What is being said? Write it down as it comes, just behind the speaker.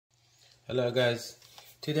Hello guys,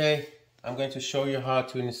 today I'm going to show you how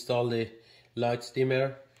to install the light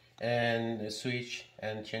dimmer and the switch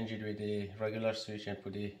and change it with the regular switch and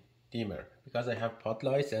put the dimmer, because I have pot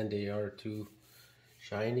lights and they are too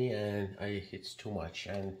shiny and it's too much,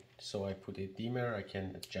 and so I put a dimmer. I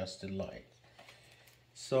can adjust the light.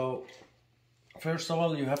 So first of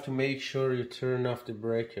all, you have to make sure you turn off the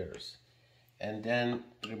breakers and then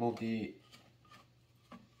remove the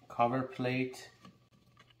cover plate.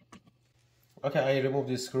 Okay, I removed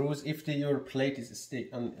the screws. If your plate is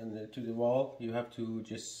stick to the wall, you have to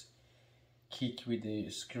just kick with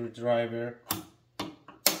the screwdriver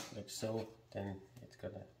like so, then it's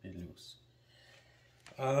gonna be loose.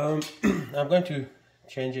 I'm going to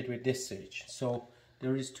change it with this switch. So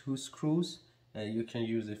there is two screws. You can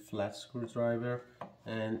use a flat screwdriver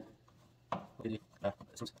and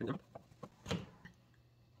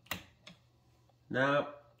now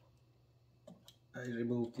I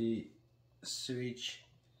remove the switch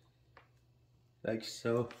like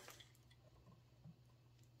so,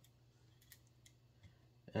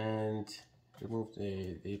 and remove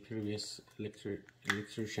the previous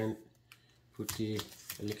electrician, put the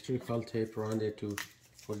electrical tape around it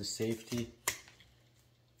for the safety.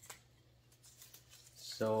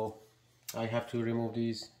 So I have to remove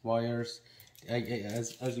these wires.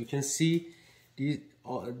 As you can see,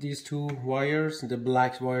 these two wires, the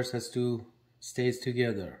black wires, has to stay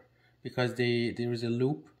together because there is a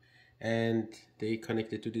loop and they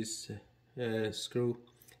connected to this screw,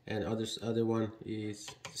 and other one is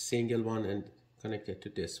single one and connected to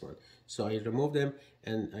this one. So I remove them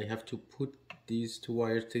and I have to put these two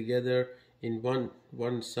wires together in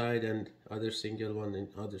one side and other single one in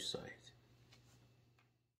other side.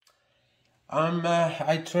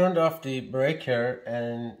 I turned off the breaker,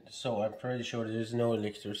 and so I'm pretty sure there's no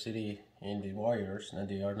electricity in the wires and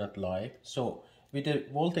they are not live. So with the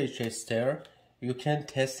voltage tester, you can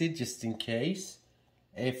test it just in case.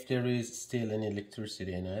 If there is still any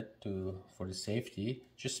electricity in it for the safety,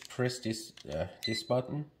 just press this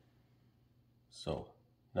button. So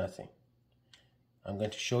nothing. I'm going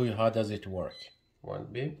to show you how does it work. One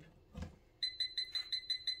beep.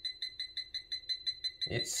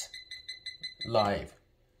 It's live.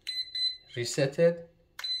 Reset it.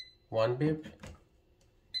 One beep.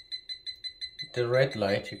 The red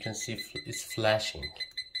light you can see is flashing.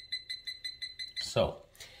 So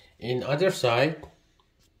in other side,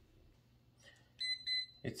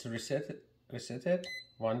 it's resetted.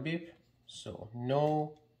 One beep. So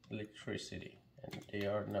no electricity and they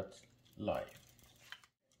are not live.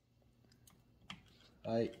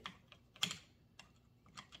 I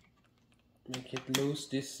make it loose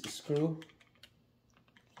this screw.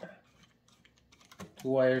 Two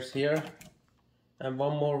wires here and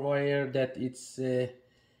one more wire that it's in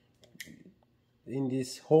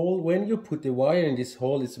this hole. When you put the wire in this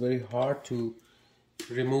hole, it's very hard to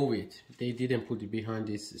remove it. They didn't put it behind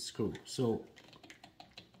this screw, so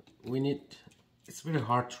it's very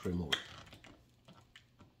hard to remove.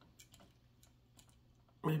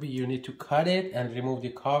 Maybe you need to cut it and remove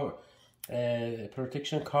the cover,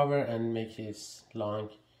 protection cover, and make it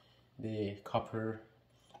long, the copper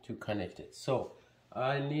to connect it. So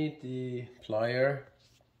I need the plier.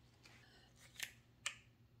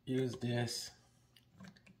 Use this.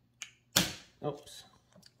 Oops.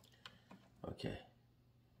 Okay.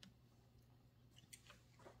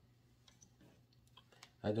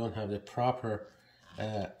 I don't have the proper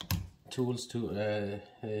tools to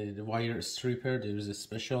the wire stripper. There is a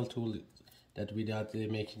special tool that without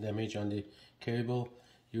making damage on the cable,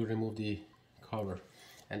 you remove the cover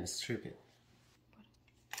and strip it.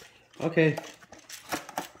 Okay,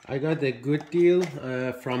 I got a good deal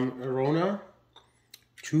from Rona.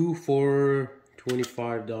 Two for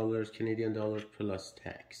 $25 Canadian dollars plus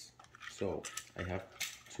tax. So I have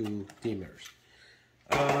two dimmers.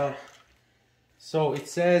 So it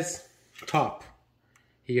says top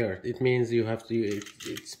here. It means you have to.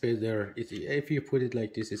 It's better. If you put it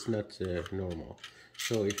like this, it's not normal.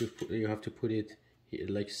 So if you have to put it here,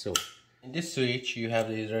 like so. In this switch, you have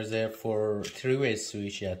the reserve for three-way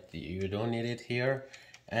switch. Yet you don't need it here,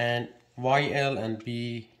 and YL and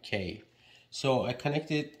BK. So I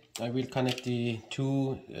will connect the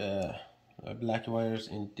two black wires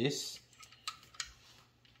in this.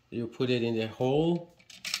 You put it in the hole,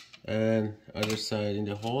 and other side in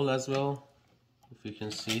the hole as well, if you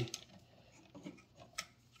can see.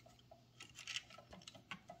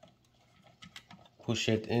 Push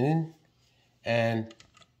it in and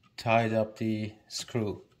tied up the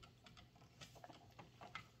screw.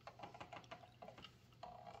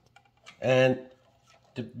 And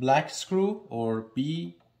the black screw or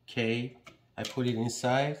BK, I put it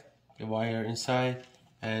inside the wire inside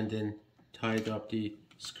and then tied up the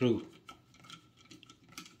screw.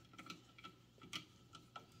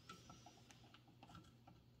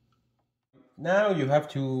 Now you have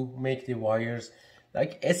to make the wires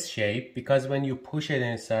like S shape, because when you push it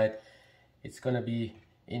inside it's gonna be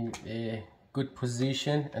in a good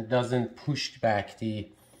position and doesn't push back the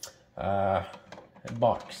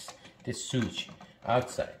box, the switch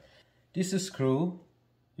outside. This screw,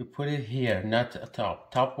 you put it here, not a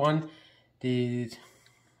top one. The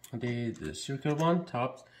circle one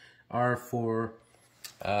tops are for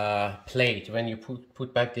plate. When you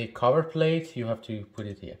put back the cover plate, you have to put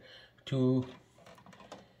it here. To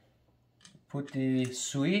put the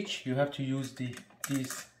switch, you have to use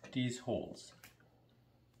these holes,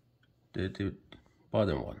 the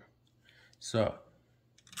bottom one. So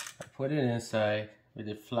I put it inside with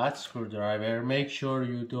a flat screwdriver. Make sure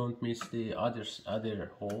you don't miss the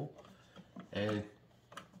other hole, and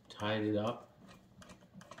tighten it up.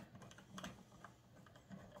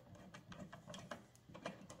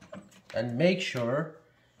 And make sure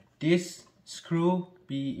this screw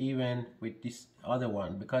be even with this other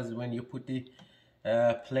one, because when you put the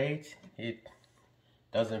plate, it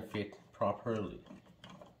doesn't fit properly.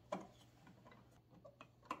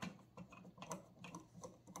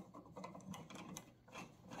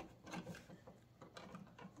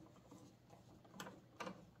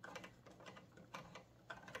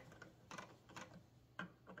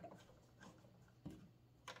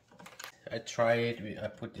 I try it, I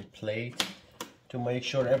put the plate to make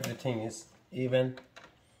sure everything is even.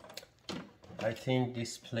 I think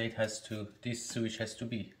this plate has to, this switch has to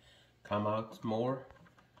be come out more.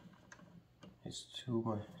 It's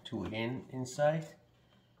too inside.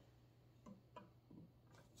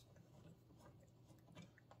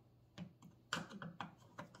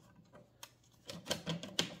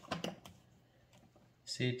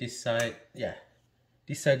 See this side, yeah,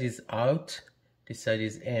 this side is out, this side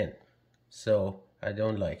is in. So I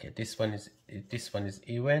don't like it. This one is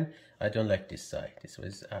even. I don't like this side. This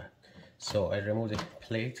was so I remove the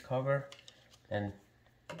plate cover and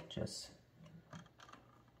just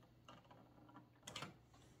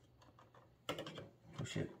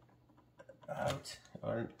push it out,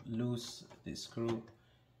 or loose the screw,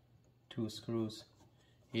 2 screws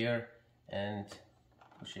here, and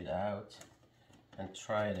push it out and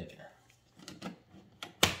try it again.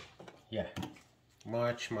 Yeah,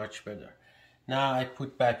 much better. Now I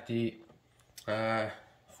put back the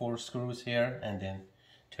 4 screws here and then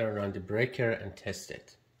turn on the breaker and test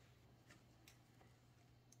it.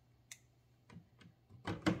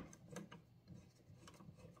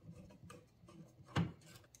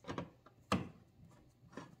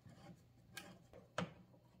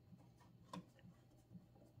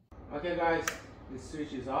 Okay guys, the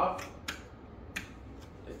switch is off.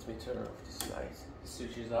 Let me turn off this light. The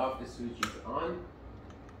switch is off, the switch is on,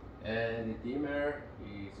 and the dimmer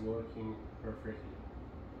is working perfectly.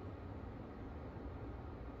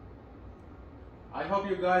 I hope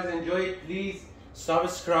you guys enjoy it. Please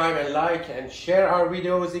subscribe and like and share our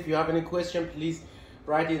videos. If you have any question, please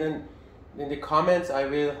write it in the comments. I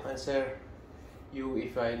will answer you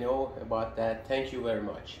if I know about that. Thank you very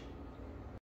much.